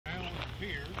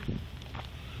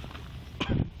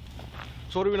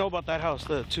So what do we know about that house,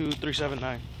 the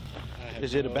 2379?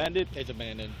 Is it abandoned? It's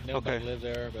abandoned. Nobody lives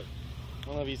there, but I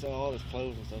don't know if he saw all his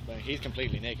clothes and stuff back. He's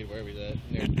completely naked wherever he's at.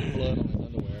 There's blood on his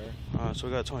underwear. So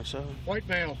we got 27. White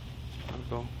male. Let's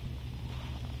go.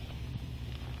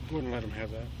 Wouldn't let him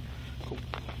have that. Cool.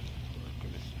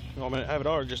 You want me to have it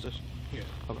all or just this? Yeah.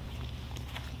 Okay.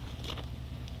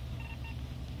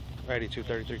 Righty,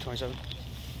 23327.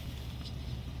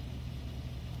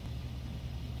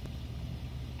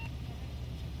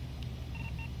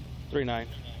 Three 9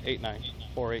 8 9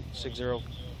 4 8 60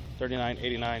 39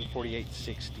 89 48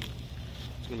 60.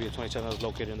 It's gonna be a 27 that was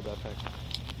located in the backpack.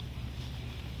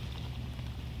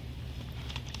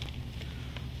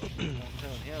 I'm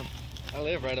telling him, I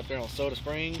live right up there on Soda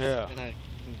Springs, and I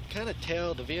can kind of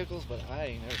tell the vehicles, but I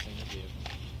ain't never seen this vehicle.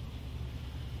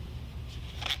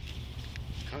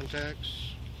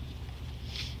 Contacts.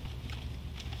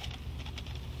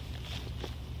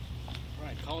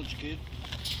 Right, college kid.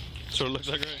 So it looks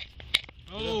like right.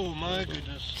 Oh my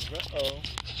goodness. Uh-oh.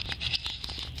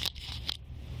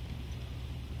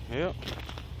 Yep.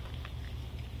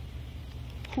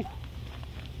 Whew.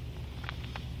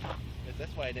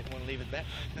 That's why I didn't want to leave it back.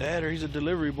 That or he's a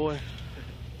delivery boy.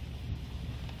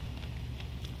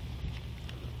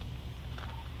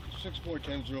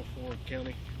 641004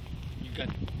 county. You got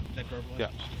that driver license? Yeah.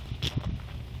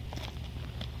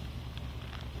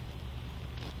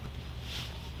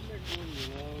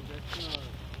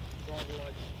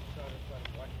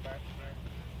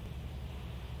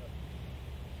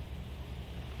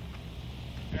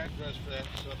 Address for that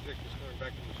subject is coming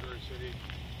back to Missouri City.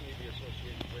 May be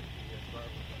associated with the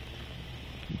driver's license.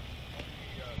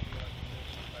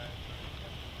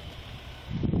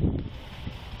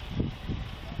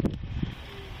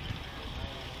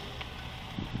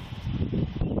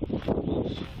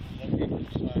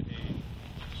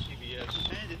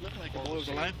 Man, it looked like the boy was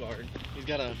a lifeguard. He's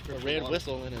got a red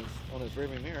whistle in on his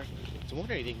rearview mirror. It's a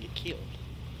wonder he didn't get killed.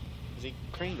 Because he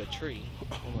creamed a tree.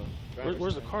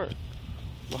 Where's the cart?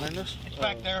 Behind us? It's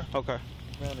back there. Okay.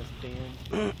 Around his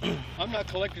den. I'm not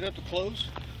collecting up the clothes,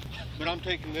 but I'm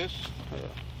taking this.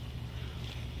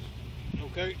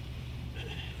 Okay.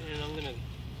 And I'm going to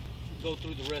go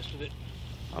through the rest of it.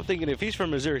 I'm thinking if he's from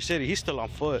Missouri City, he's still on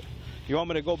foot. You want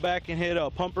me to go back and hit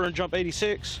Pumper and jump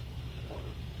 86?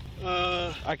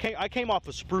 I came off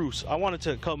of Spruce. I wanted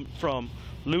to come from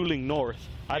Luling North.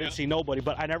 I didn't see nobody,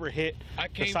 but I never hit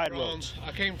the side roads.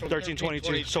 I came from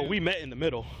 1322. So we met in the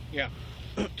middle. Yeah.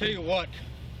 Tell you what,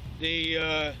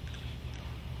 the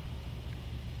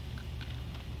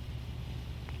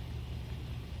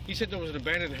you said there was an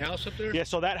abandoned house up there? Yeah,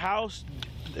 so that house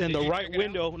in the right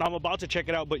window, and I'm about to check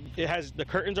it out, but it has, the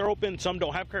curtains are open, some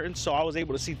don't have curtains, so I was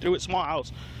able to see through it. Small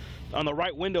house. On the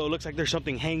right window, it looks like there's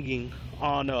something hanging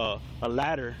on a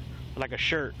ladder, like a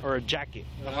shirt or a jacket.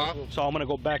 So I'm gonna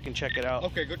go back and check it out.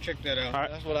 Okay, go check that out. All right.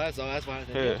 That's what I saw. That's why I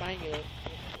said, find it.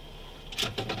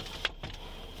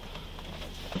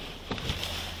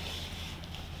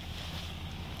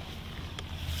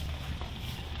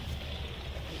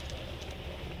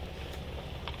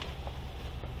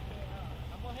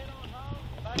 I'm gonna head on home.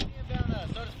 If I see him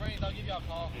down Soda Springs, I'll give y'all a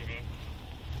call.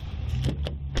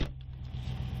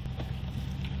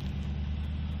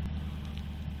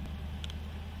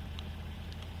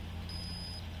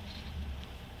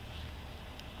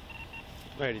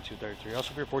 Righty, 233.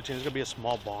 Also, Pier 14, there's gonna be a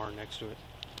small barn next to it.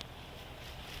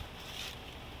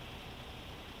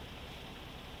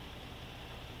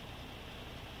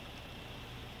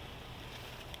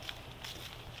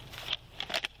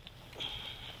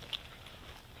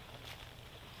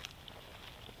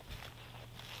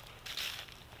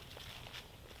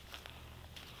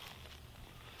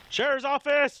 Sheriff's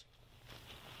office!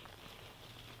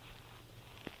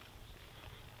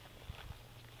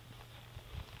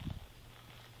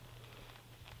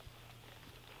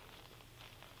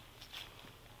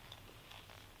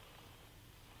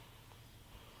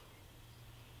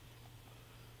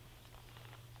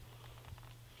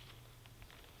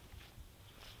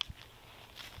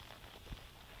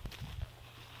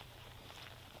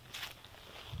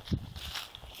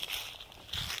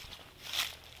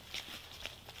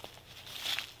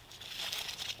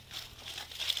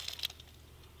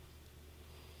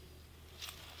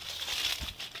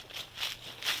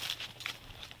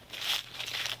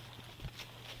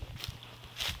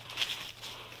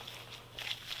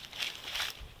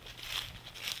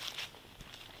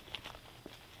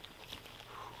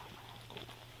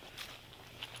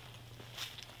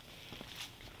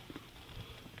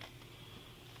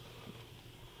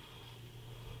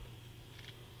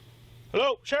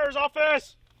 Hello, Sheriff's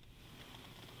office!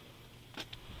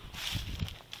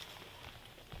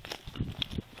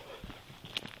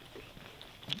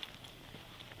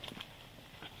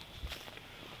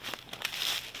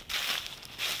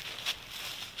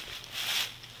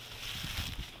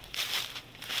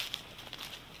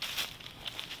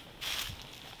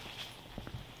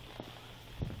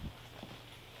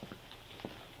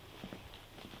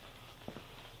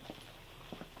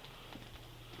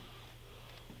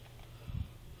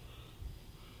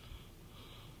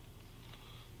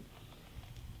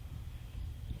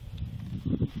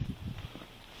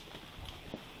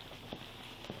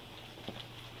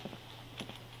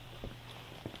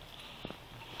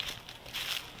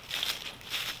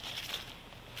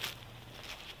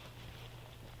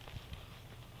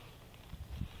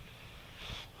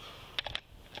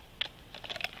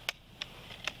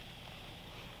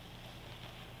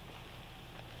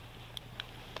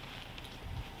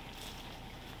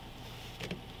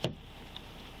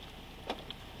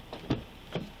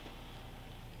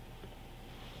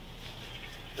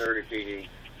 PD.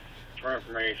 For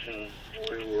information,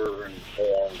 we were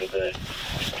informed that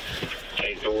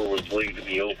a door was believed to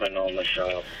be open on the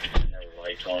shop and there were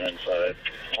lights on inside.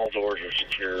 All doors are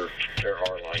secure. There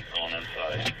are lights on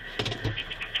inside.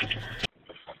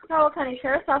 Caldwell County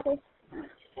Sheriff's Office.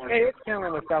 Hey, it's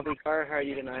Cameron with Southeast Fire. How are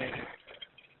you tonight?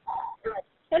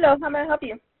 Hello, how may I help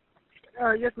you?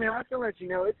 Yes, ma'am. I was going to let you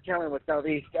know it's Cameron with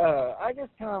Southeast. I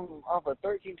just come off of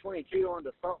 1322 on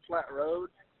the Salt Flat Road,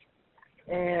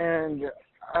 and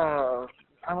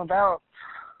I'm about,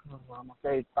 I'm going to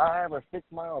say 5 or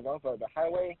 6 miles off of the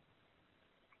highway,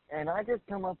 and I just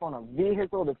come up on a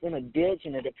vehicle that's in a ditch,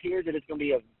 and it appears that it's going to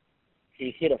be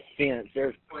he hit a fence.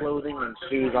 There's clothing and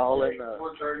shoes all in the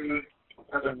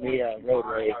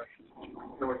roadway.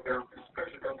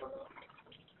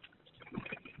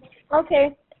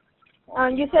 Okay.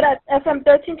 You said at FM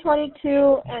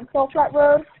 1322 and Salt Flat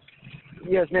Road?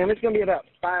 Yes, ma'am. It's going to be about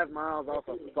 5 miles off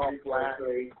of Salt Flat.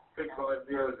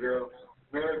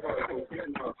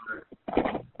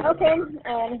 Okay.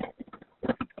 And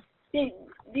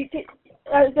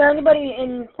is there anybody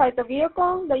inside the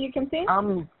vehicle that you can see?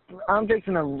 I'm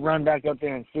fixing to run back up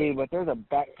there and see, but there's a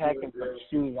backpack and some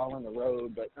shoes all on the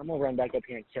road, but I'm going to run back up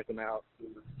here and check them out.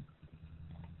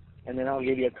 And then I'll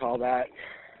give you a call back.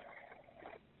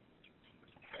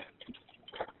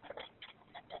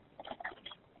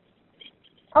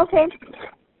 Okay.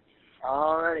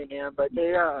 Alrighty, man, but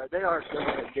they are still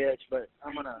in the ditch, but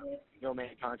I'm going to go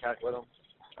make contact with them.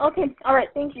 Okay. All right.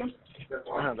 Thank you.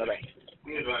 Bye-bye.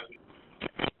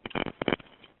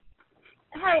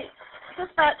 Hi.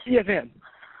 Dispatch. Yes, ma'am.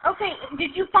 Okay.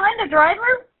 Did you find the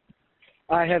driver?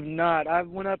 I have not. I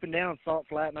went up and down Salt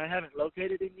Flat, and I haven't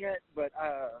located him yet, but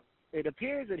it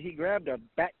appears that he grabbed a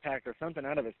backpack or something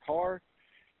out of his car,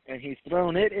 and he's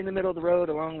thrown it in the middle of the road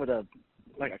along with a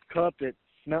cup that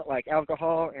smelled like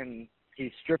alcohol, and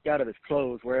he's stripped out of his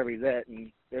clothes wherever he's at, and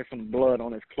there's some blood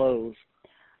on his clothes.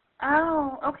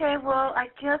 Oh, okay. Well, I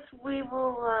guess we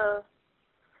will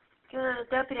get a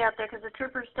deputy out there because the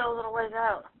trooper's still a little ways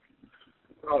out.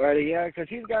 Alrighty, yeah, because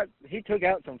he took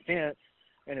out some fence,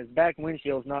 and his back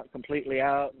windshield's not completely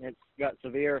out, and it's got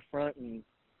severe front and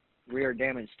rear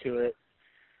damage to it.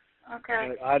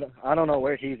 Okay. I don't know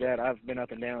where he's at. I've been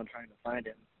up and down trying to find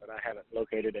him, but I haven't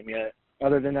located him yet.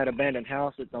 Other than that abandoned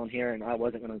house that's on here, and I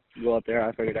wasn't going to go up there.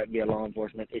 I figured that'd be a law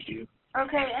enforcement issue.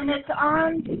 Okay, and it's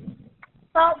on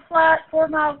Salt Flat, 4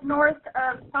 miles north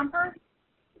of Pumper?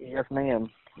 Yes,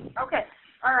 ma'am. Okay,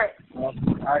 all right. All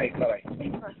right, bye-bye.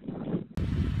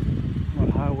 On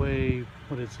highway,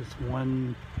 what is this,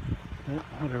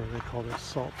 whatever they call this,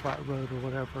 Salt Flat Road or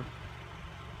whatever,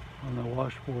 on the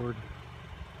washboard.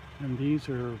 And these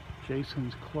are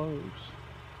Jason's clothes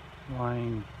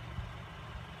lying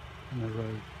in the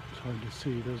road. It's hard to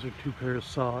see. Those are 2 pairs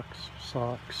of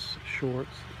socks, shorts.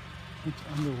 It's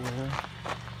underwear.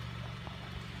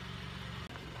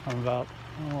 I'm about,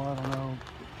 I don't know,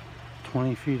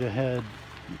 20 feet ahead.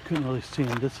 You couldn't really see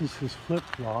him. This is his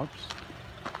flip-flops.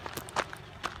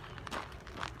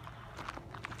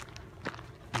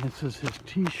 This is his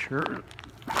t-shirt.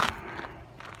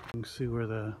 You can see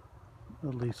where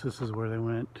at least this is where they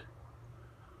went.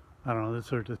 I don't know,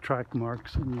 these are the track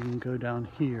marks, and you can go down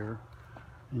here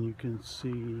and you can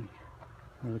see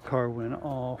where the car went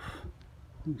off.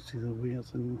 You can see the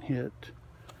wheels and hit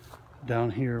down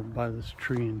here by this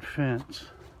tree and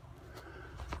fence.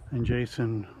 And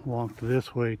Jason walked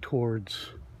this way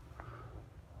towards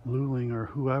Luling or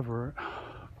whoever.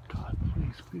 God,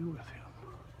 please be with him.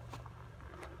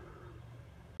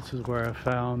 This is where I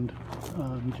found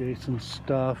Jason's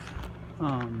stuff.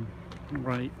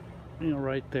 Right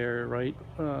there, right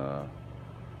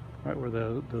where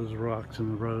those rocks in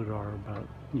the road are, about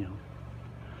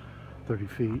 30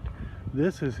 feet.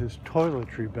 This is his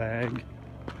toiletry bag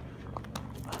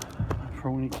for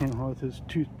when he came home with his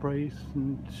toothpaste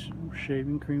and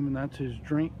shaving cream, and that's his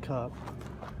drink cup.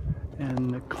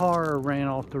 And the car ran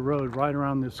off the road right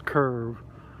around this curve.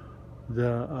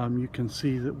 You can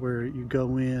see that where you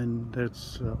go in,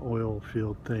 that's an oil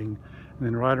field thing, and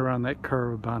then right around that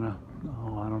curve, about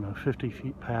I don't know, 50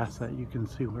 feet past that, you can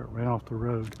see where it ran off the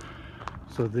road.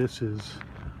 So this is,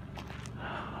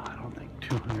 I don't think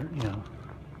 200,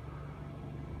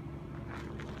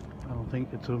 I don't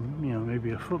think it's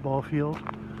maybe a football field,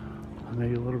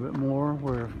 maybe a little bit more,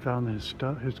 where I found his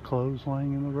clothes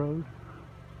lying in the road.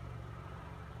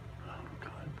 Oh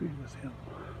God, be with him.